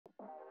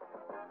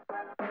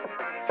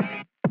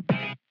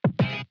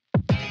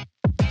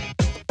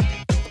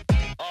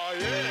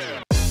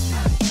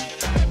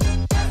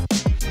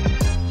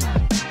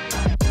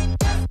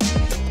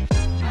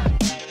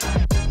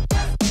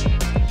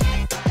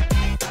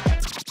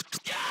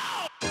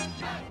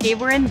Gabe,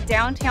 we're in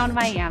downtown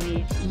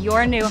Miami,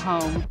 your new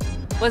home.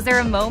 Was there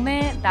a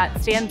moment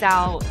that stands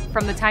out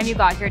from the time you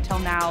got here till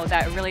now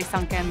that really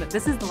sunk in that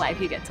this is the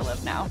life you get to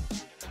live now?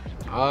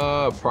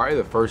 Probably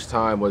the first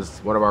time was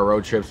one of our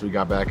road trips. We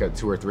got back at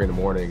 2 or 3 in the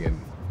morning,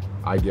 and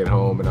I get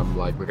home and I'm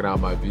like looking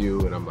out my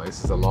view and I'm like,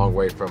 this is a long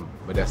way from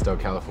Modesto,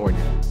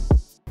 California.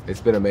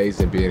 It's been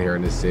amazing being here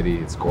in this city.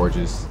 It's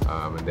gorgeous,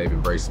 and they've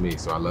embraced me,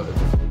 so I love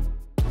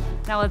it.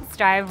 Now let's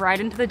dive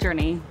right into the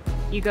journey.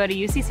 You go to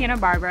UC Santa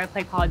Barbara,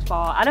 play college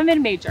ball at a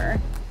mid-major.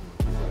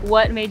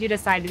 What made you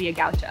decide to be a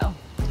gaucho?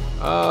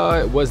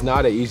 It was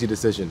not an easy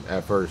decision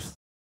at first.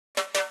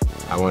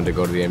 I wanted to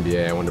go to the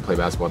NBA. I wanted to play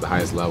basketball at the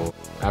highest level.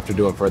 After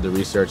doing further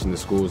research in the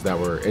schools that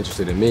were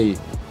interested in me,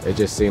 it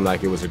just seemed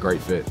like it was a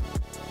great fit.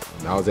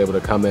 And I was able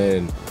to come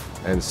in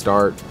and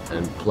start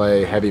and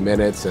play heavy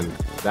minutes, and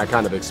that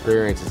kind of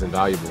experience is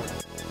invaluable.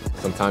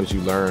 Sometimes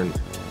you learn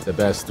the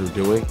best through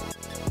doing.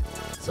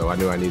 So I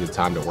knew I needed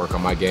time to work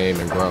on my game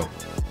and grow.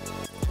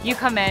 You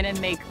come in and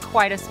make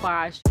quite a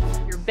splash.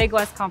 You're Big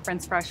West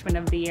Conference Freshman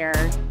of the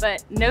Year,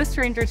 but no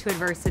stranger to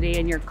adversity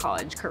in your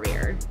college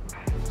career.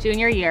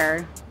 Junior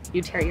year,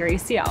 you tear your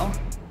ACL.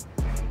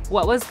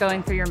 What was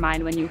going through your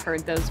mind when you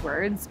heard those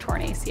words,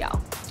 torn ACL?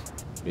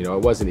 You know,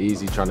 it wasn't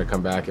easy trying to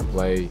come back and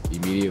play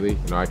immediately.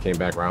 You know, I came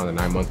back around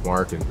the 9-month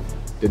mark and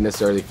didn't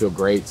necessarily feel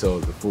great till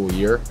the full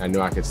year. I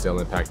knew I could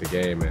still impact the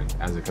game, and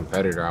as a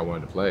competitor, I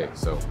wanted to play.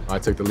 So I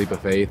took the leap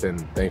of faith,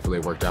 and thankfully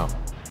it worked out.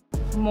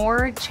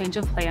 More change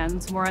of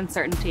plans, more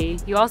uncertainty.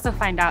 You also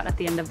find out at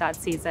the end of that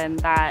season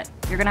that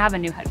you're gonna have a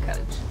new head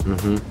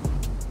coach.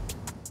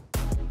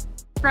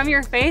 From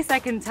your face, I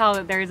can tell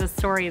that there's a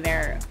story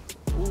there.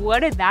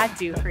 What did that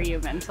do for you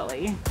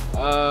mentally?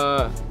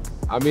 I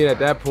mean, at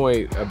that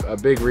point, a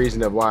big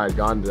reason of why I'd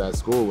gone to that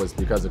school was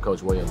because of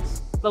Coach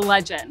Williams. The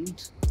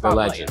legend,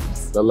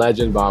 Williams. The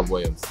legend, Bob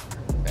Williams.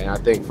 And I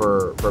think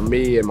for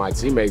me and my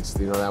teammates,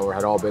 you know, that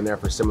had all been there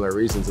for similar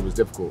reasons, it was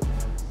difficult.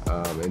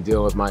 And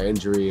dealing with my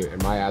injury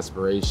and my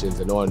aspirations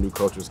and knowing a new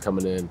coach was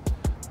coming in.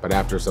 But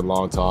after some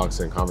long talks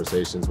and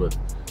conversations with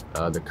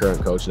the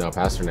current coach now,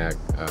 Pasternak,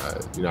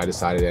 you know, I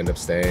decided to end up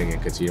staying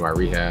and continue my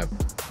rehab.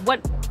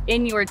 What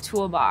in your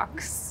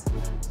toolbox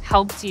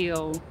helped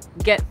you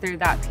get through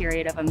that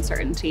period of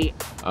uncertainty?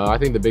 I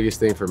think the biggest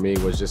thing for me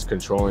was just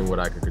controlling what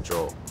I could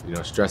control. You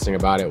know, stressing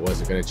about it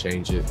wasn't going to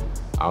change it.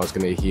 I was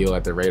going to heal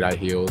at the rate I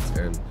healed,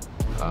 and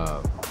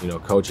you know,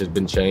 coach has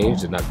been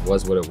changed, and that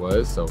was what it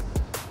was. So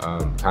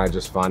kind of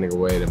just finding a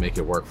way to make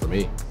it work for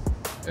me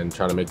and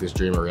trying to make this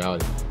dream a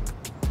reality.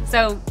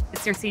 So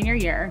it's your senior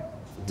year,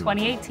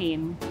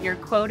 2018. You're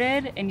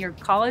quoted in your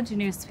college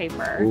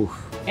newspaper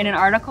in an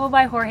article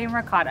by Jorge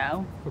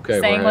Mercado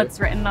saying what's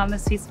written on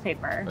this piece of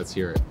paper. Let's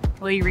hear it.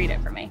 Will you read it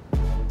for me?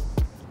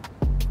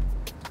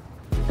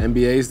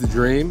 NBA is the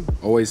dream,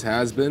 always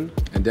has been,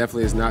 and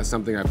definitely is not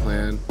something I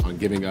plan on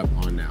giving up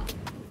on now.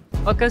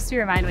 What goes through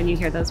your mind when you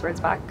hear those words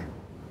back?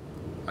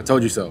 I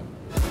told you so.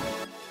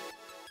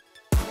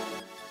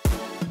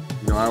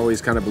 You know, I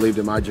always kind of believed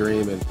in my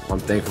dream, and I'm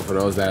thankful for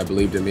those that have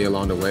believed in me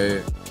along the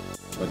way.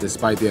 But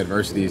despite the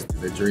adversities,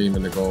 the dream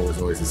and the goal was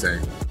always the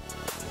same.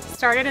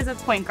 Started as a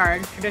point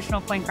guard,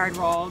 traditional point guard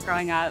role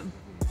growing up,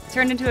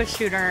 turned into a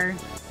shooter.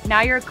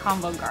 Now you're a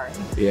combo guard.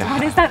 Yeah.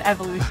 What does that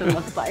evolution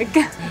look like?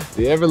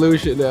 The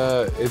evolution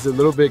is a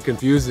little bit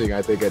confusing,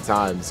 I think, at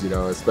times, you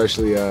know,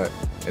 especially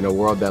in a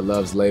world that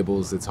loves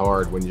labels. It's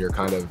hard when you're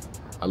kind of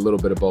a little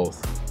bit of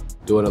both.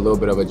 Doing a little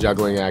bit of a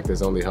juggling act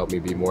has only helped me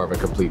be more of a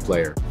complete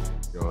player.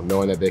 You know,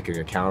 knowing that they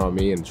can count on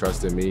me and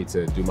trust in me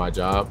to do my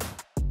job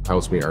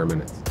helps me earn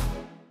minutes.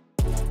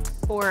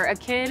 For a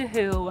kid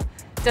who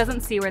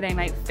doesn't see where they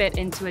might fit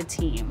into a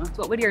team,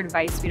 what would your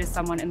advice be to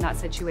someone in that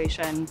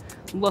situation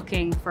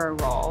looking for a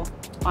role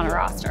on a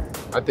roster?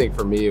 I think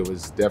for me, it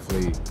was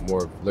definitely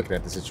more looking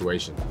at the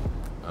situation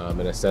and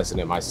assessing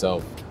it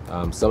myself.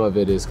 Some of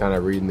it is kind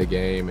of reading the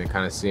game and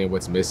kind of seeing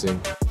what's missing.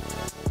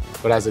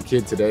 But as a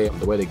kid today,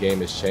 the way the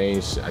game has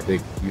changed, I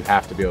think you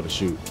have to be able to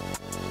shoot.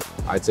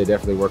 I'd say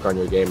definitely work on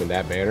your game in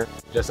that manner.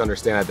 Just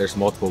understand that there's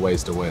multiple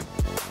ways to win.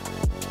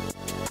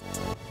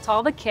 To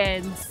all the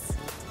kids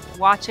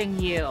watching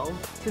you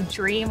who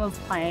dream of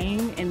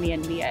playing in the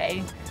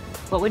NBA,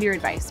 what would your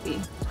advice be?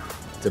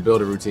 To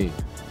build a routine,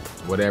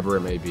 whatever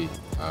it may be.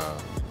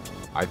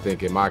 I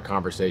think in my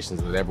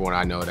conversations with everyone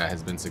I know that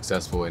has been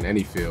successful in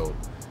any field,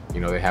 you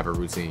know, they have a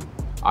routine.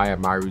 I have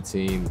my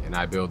routine and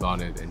I build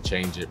on it and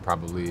change it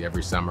probably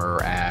every summer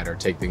or add or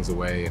take things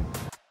away. And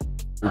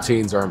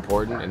routines are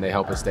important and they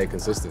help us stay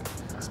consistent,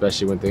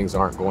 especially when things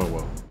aren't going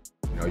well.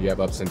 You know, you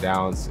have ups and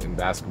downs in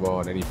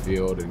basketball in any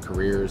field and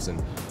careers, and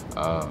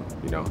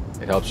you know,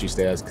 it helps you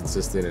stay as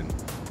consistent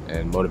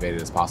and motivated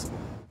as possible.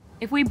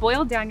 If we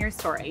boil down your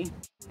story,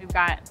 we've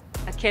got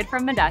a kid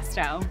from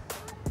Modesto,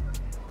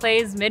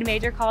 plays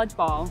mid-major college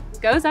ball,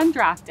 goes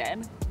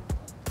undrafted,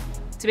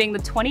 to being the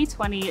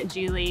 2020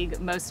 G League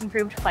Most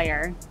Improved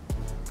Player,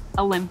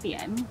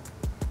 Olympian,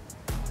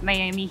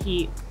 Miami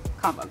Heat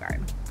combo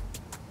guard.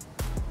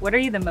 What are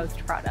you the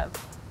most proud of?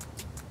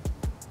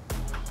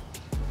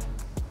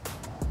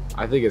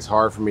 I think it's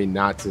hard for me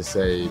not to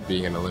say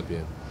being an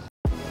Olympian.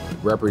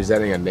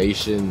 representing a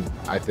nation,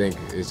 I think,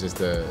 is just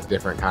a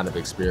different kind of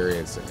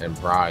experience and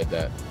pride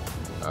that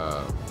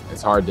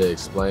it's hard to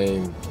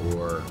explain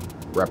or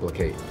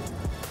replicate.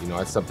 You know,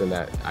 it's something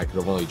that I could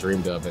have only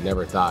dreamed of and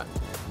never thought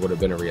would have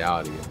been a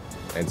reality.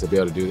 And to be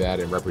able to do that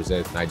and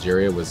represent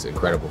Nigeria was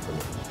incredible for me.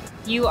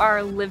 You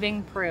are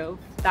living proof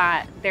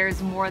that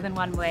there's more than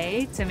one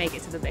way to make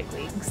it to the big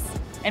leagues.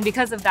 And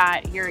because of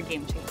that, you're a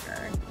game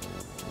changer.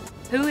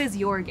 Who is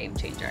your game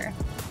changer?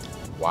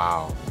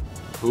 Wow.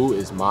 Who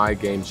is my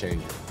game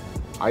changer?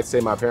 I'd say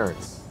my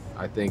parents.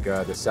 I think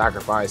the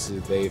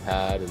sacrifices they've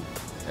had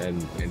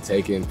and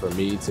taken for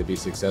me to be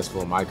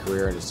successful in my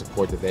career, and the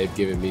support that they've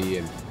given me,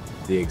 and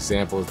the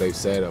examples they've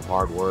set of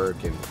hard work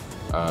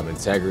and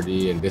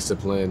integrity and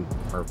discipline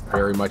are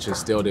very much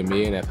instilled in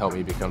me and have helped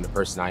me become the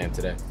person I am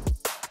today.